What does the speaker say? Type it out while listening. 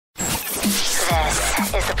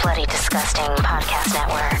This is the Bloody Disgusting Podcast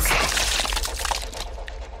Network.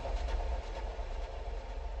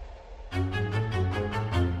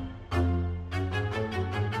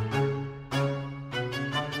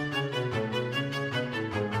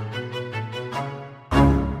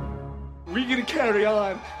 We're gonna carry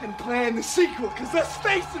on and plan the sequel, because let's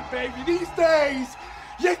face it, baby, these days,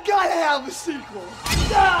 you gotta have a sequel.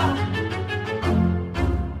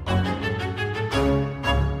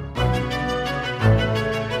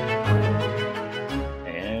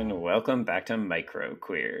 And welcome back to Micro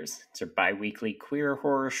Queers. It's your bi-weekly queer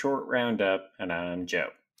horror short roundup, and I'm Joe.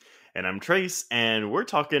 And I'm Trace, and we're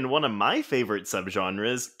talking one of my favorite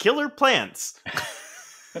subgenres, killer plants.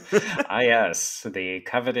 Yes, the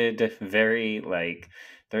coveted, very,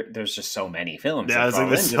 there's just so many films. Yeah, I was like,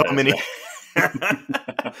 there's so many.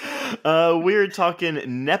 We're talking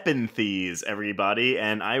Nepenthes, everybody,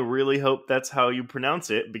 and I really hope that's how you pronounce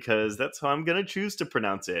it, because that's how I'm going to choose to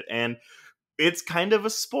pronounce it. And it's kind of a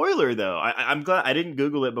spoiler, though. I'm glad I didn't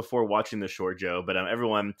Google it before watching the short, Joe, but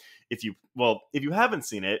everyone, if you haven't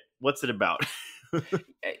seen it, what's it about?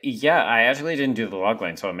 Yeah, I actually didn't do the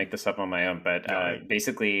logline, so I'll make this up on my own. But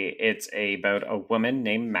basically, it's about a woman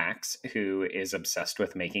named Max who is obsessed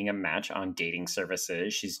with making a match on dating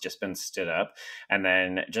services. She's just been stood up. And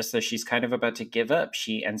then just as she's kind of about to give up,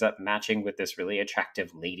 she ends up matching with this really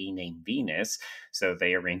attractive lady named Venus. So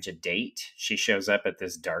they arrange a date. She shows up at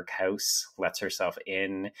this dark house, lets herself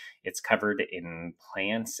in. It's covered in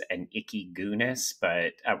plants and icky gooness.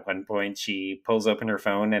 But at one point, she pulls open her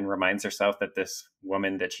phone and reminds herself that this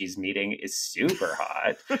woman that she's meeting is super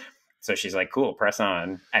hot. So she's like, cool, press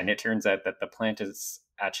on. And it turns out that the plant is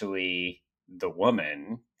actually the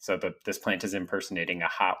woman. So this plant is impersonating a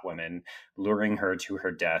hot woman, luring her to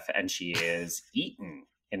her death, and she is eaten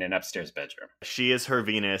in an upstairs bedroom. She is her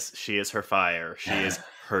Venus. She is her fire. She is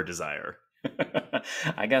her desire.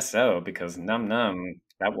 I guess so, because num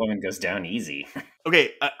that woman goes down easy.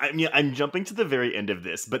 Okay, I mean, I'm jumping to the very end of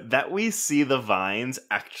this, but that we see the vines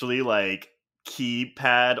actually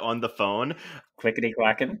keypad on the phone. Clickety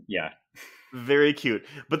clacking, yeah. Very cute.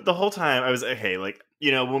 But the whole time I was, okay,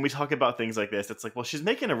 when we talk about things like this, it's like, well, she's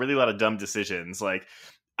making a really lot of dumb decisions. I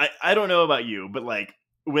don't know about you, but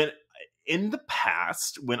when in the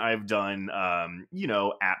past, when I've done,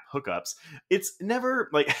 app hookups, it's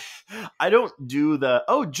never I don't do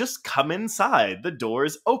just come inside. The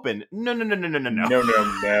door's open. No.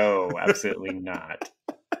 No, absolutely not.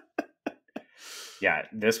 Yeah,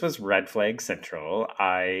 this was red flag central.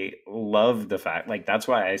 I love the fact, that's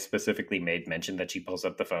why I specifically made mention that she pulls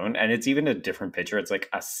up the phone, and it's even a different picture. It's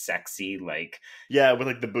a sexy, yeah,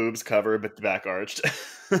 with the boobs covered but the back arched.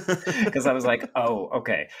 Because I was like, oh,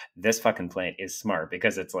 okay, this fucking plant is smart,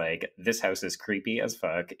 because it's this house is creepy as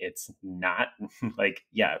fuck. It's not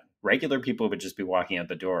regular people would just be walking out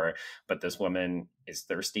the door, but this woman is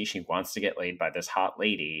thirsty. She wants to get laid by this hot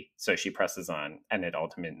lady, so she presses on, and it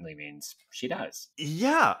ultimately means she dies.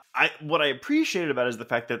 Yeah, what I appreciated about it is the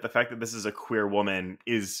fact that this is a queer woman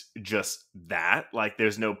is just that.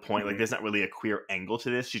 There's no point. Mm-hmm. There's not really a queer angle to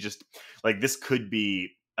this. She just this could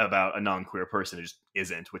be about a non-queer person. It just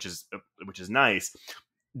isn't, which is nice.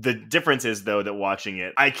 The difference is, though, that watching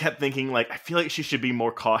it, I kept thinking I feel like she should be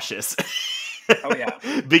more cautious. Oh yeah,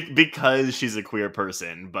 because she's a queer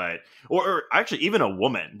person, but or actually even a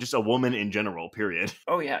woman, just a woman in general. Period.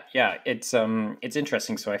 Oh yeah. It's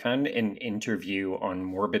interesting. So I found an interview on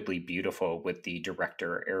Morbidly Beautiful with the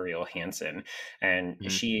director Ariel Hansen, and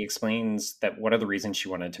she explains that one of the reasons she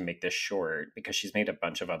wanted to make this short, because she's made a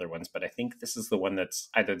bunch of other ones, but I think this is the one that's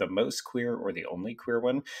either the most queer or the only queer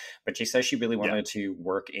one. But she says she really wanted to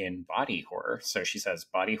work in body horror. So she says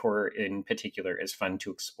body horror in particular is fun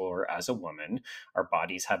to explore as a woman. Our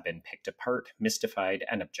bodies have been picked apart, mystified,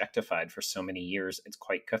 and objectified for so many years. It's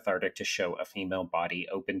quite cathartic to show a female body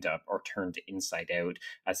opened up or turned inside out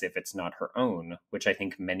as if it's not her own, which I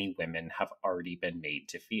think many women have already been made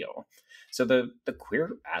to feel. So the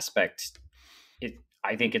queer aspect,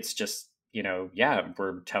 I think it's just,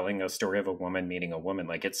 we're telling a story of a woman meeting a woman.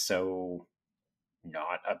 It's so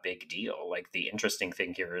not a big deal. The interesting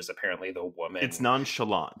thing here is apparently the woman. It's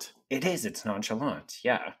nonchalant. It is. It's nonchalant.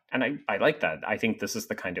 Yeah. And I like that. I think this is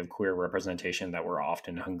the kind of queer representation that we're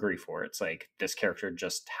often hungry for. It's this character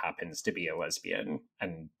just happens to be a lesbian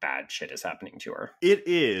and bad shit is happening to her. It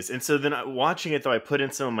is. And so then watching it, though, I put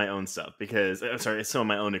in some of my own stuff some of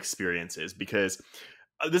my own experiences, because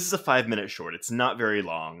this is a 5-minute short. It's not very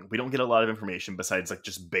long. We don't get a lot of information besides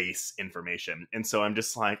just base information. And so I'm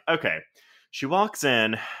just okay. She walks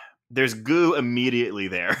in, there's goo immediately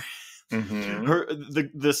there.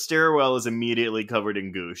 Mm-hmm. The stairwell is immediately covered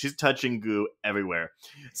in goo. She's touching goo everywhere.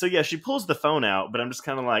 So yeah, she pulls the phone out, but I'm just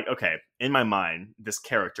kind of like, okay, in my mind, this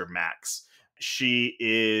character Max, she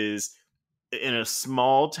is in a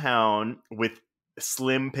small town with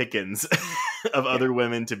slim pickings of Yeah. other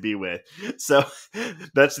women to be with. So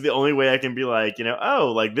that's the only way I can be like,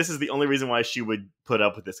 oh, like this is the only reason why she would put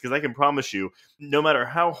up with this. Because I can promise you, no matter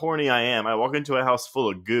how horny I am, I walk into a house full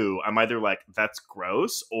of goo, I'm either like, that's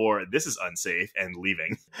gross, or this is unsafe, and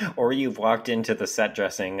leaving. Or you've walked into the set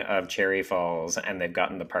dressing of Cherry Falls and they've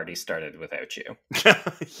gotten the party started without you.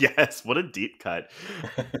 Yes, what a deep cut.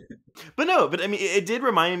 But I mean, it did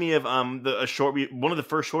remind me of one of the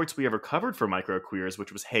first shorts we ever covered for Micro Queers,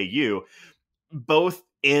 which was Hey You. Both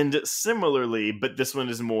end similarly, but this one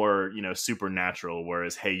is more, supernatural,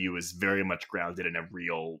 whereas Hey You is very much grounded in a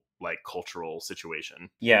real, like, cultural situation.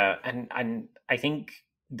 Yeah, and I think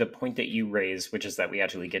the point that you raise, which is that we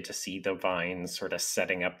actually get to see the vines sort of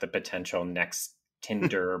setting up the potential next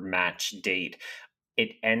Tinder match date,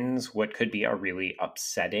 it ends what could be a really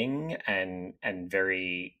upsetting and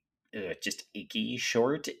very just icky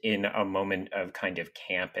short in a moment of kind of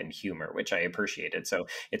camp and humor, which I appreciated. So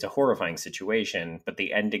it's a horrifying situation, but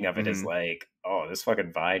the ending of it is like, oh, this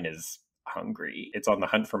fucking vine is hungry. It's on the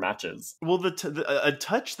hunt for matches. Well, a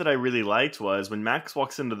touch that I really liked was when Max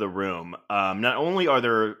walks into the room. Not only are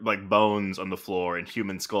there like bones on the floor and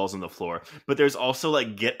human skulls on the floor, but there's also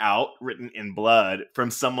like "Get Out" written in blood from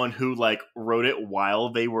someone who like wrote it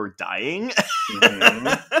while they were dying.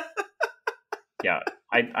 Mm-hmm. Yeah,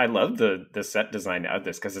 I love the set design of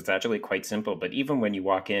this because it's actually quite simple. But even when you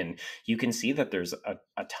walk in, you can see that there's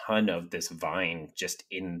a ton of this vine just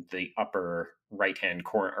in the upper right-hand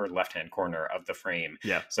corner or left-hand corner of the frame.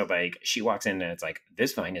 Yeah. So like she walks in and it's like,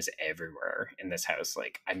 this vine is everywhere in this house.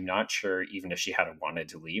 Like I'm not sure even if she had wanted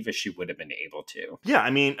to leave, if she would have been able to. Yeah, I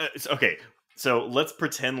mean, okay. So let's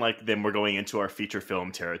pretend like then we're going into our feature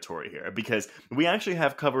film territory here, because we actually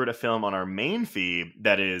have covered a film on our main feed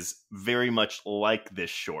that is very much like this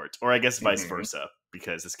short, or I guess vice versa,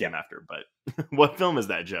 because this came after. But what film is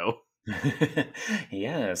that, Joe?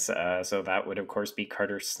 Yes, so that would of course be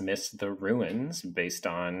Carter Smith's The Ruins, based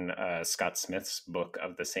on Scott Smith's book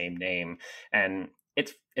of the same name. And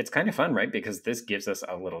it's kind of fun, right? Because this gives us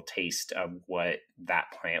a little taste of what that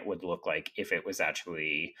plant would look like if it was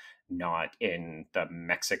actually not in the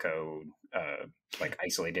Mexico, like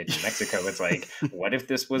isolated in Mexico. It's like, what if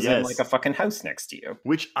this was in like a fucking house next to you?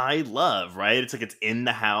 Which I love, right? It's like it's in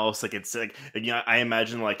the house. Like it's like, I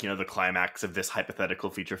imagine like, the climax of this hypothetical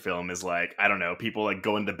feature film is like, I don't know, people like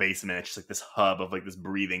go in the basement. It's just like this hub of like this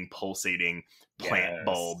breathing, pulsating plant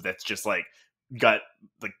bulb that's just like got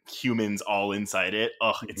like humans all inside it.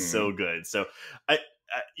 Oh, it's so good. So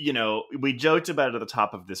we joked about it at the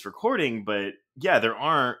top of this recording, but yeah, there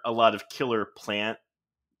aren't a lot of killer plant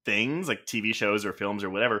things like TV shows or films or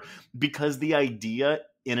whatever, because the idea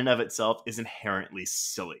in and of itself is inherently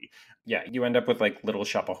silly. Yeah, you end up with like Little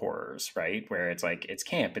Shop of Horrors, right? Where it's like, it's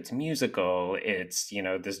camp, it's musical, it's,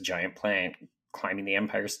 this giant plant climbing the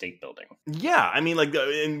Empire State Building. Yeah, I mean, like,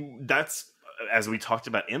 and that's, as we talked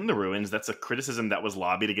about in The Ruins, that's a criticism that was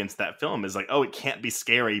lobbied against that film, is like, oh, it can't be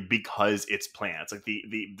scary because it's plants. Like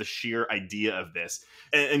the sheer idea of this.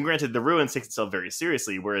 And granted, The Ruins takes itself very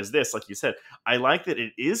seriously, whereas this, like you said, I like that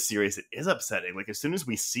it is serious. It is upsetting. Like as soon as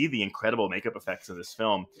we see the incredible makeup effects of this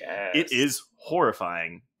film, it is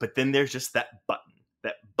horrifying. But then there's just that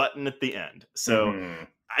button at the end. So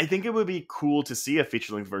I think it would be cool to see a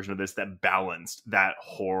feature-length version of this that balanced that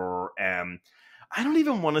horror and I don't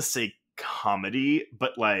even want to say comedy,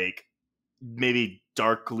 but like maybe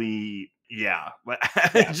darkly,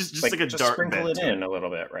 just like a just dark sprinkle it in a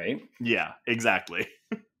little bit, right? Yeah, exactly.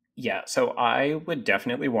 Yeah, so I would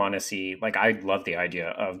definitely want to see, like, I love the idea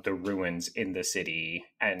of the ruins in the city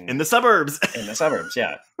and in the suburbs.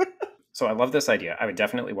 Yeah. So I love this idea. I would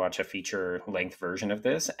definitely watch a feature length version of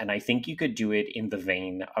this, and I think you could do it in the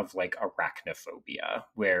vein of like Arachnophobia,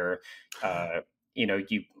 where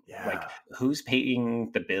like, who's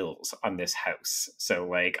paying the bills on this house? So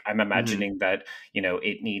like I'm imagining that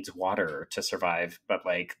it needs water to survive, but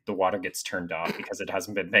like the water gets turned off because it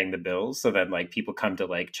hasn't been paying the bills. So then like people come to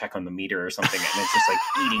like check on the meter or something, and it's just like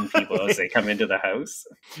eating people as they come into the house.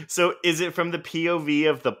 So is it from the POV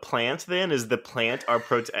of the plant then? Is the plant our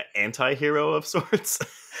anti-hero of sorts?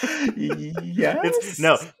 Yes.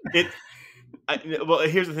 Well,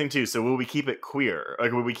 here's the thing too. So will we keep it queer?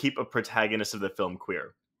 Like, will we keep a protagonist of the film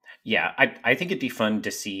queer? Yeah, I think it'd be fun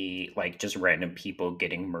to see like just random people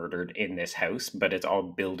getting murdered in this house, but it's all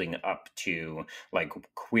building up to like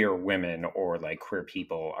queer women or like queer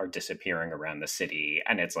people are disappearing around the city.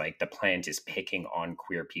 And it's like the plant is picking on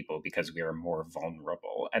queer people because we are more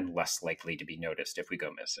vulnerable and less likely to be noticed if we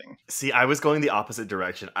go missing. See, I was going the opposite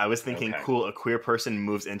direction. I was thinking, Okay. cool, a queer person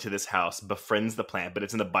moves into this house, befriends the plant, but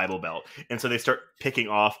it's in the Bible Belt. And so they start picking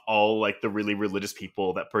off all like the really religious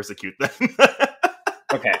people that persecute them.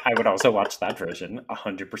 Okay, I would also watch that version,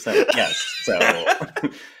 100%. Yes, so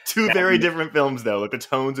Two very different films, though. Like the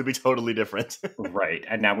tones would be totally different. right,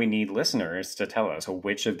 and now we need listeners to tell us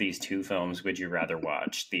which of these two films would you rather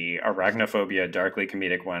watch: the arachnophobia, darkly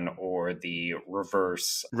comedic one, or the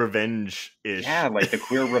reverse Revenge-ish. Yeah, like the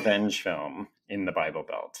queer revenge film in the Bible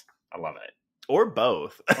Belt. I love it. Or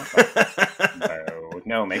both.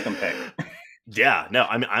 No, make them pick. Yeah, no,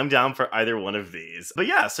 I'm down for either one of these. But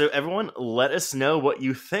yeah, so everyone, let us know what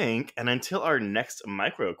you think. And until our next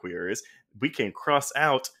micro queers, we can cross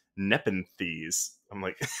out Nepenthes. I'm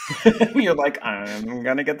like, you're like, I'm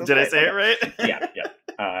gonna get this. Did right. I say it right? Yeah.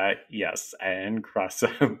 Yes, and cross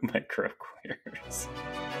out micro queers.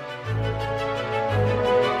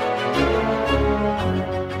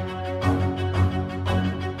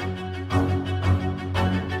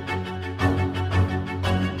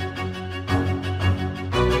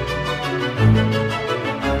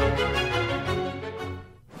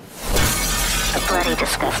 Bloody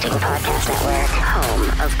Disgusting Podcast Network, home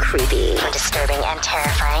of creepy, disturbing, and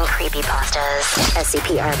terrifying creepypastas,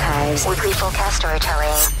 SCP archives, weekly full cast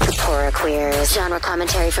storytelling, horror queers, genre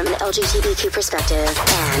commentary from an LGBTQ perspective,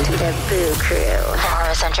 and the Boo Crew. For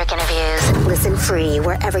horror-centric interviews, listen free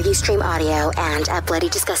wherever you stream audio and at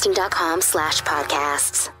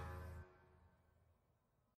bloodydisgusting.com/podcasts.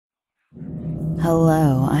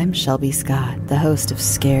 Hello, I'm Shelby Scott, the host of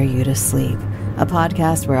Scare You to Sleep, a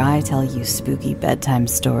podcast where I tell you spooky bedtime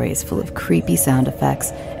stories full of creepy sound effects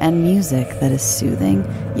and music that is soothing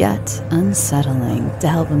yet unsettling to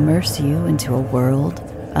help immerse you into a world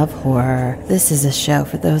of horror. This is a show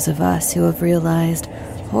for those of us who have realized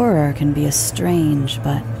horror can be a strange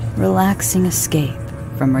but relaxing escape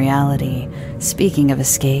from reality. Speaking of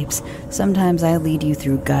escapes, sometimes I lead you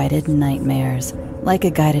through guided nightmares, like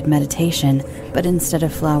a guided meditation, but instead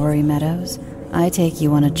of flowery meadows, I take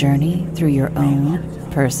you on a journey through your own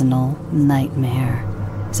personal nightmare.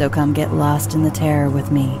 So come get lost in the terror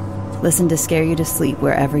with me. Listen to Scare You to Sleep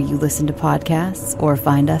wherever you listen to podcasts, or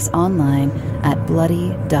find us online at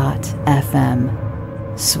bloody.fm.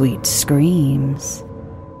 Sweet screams.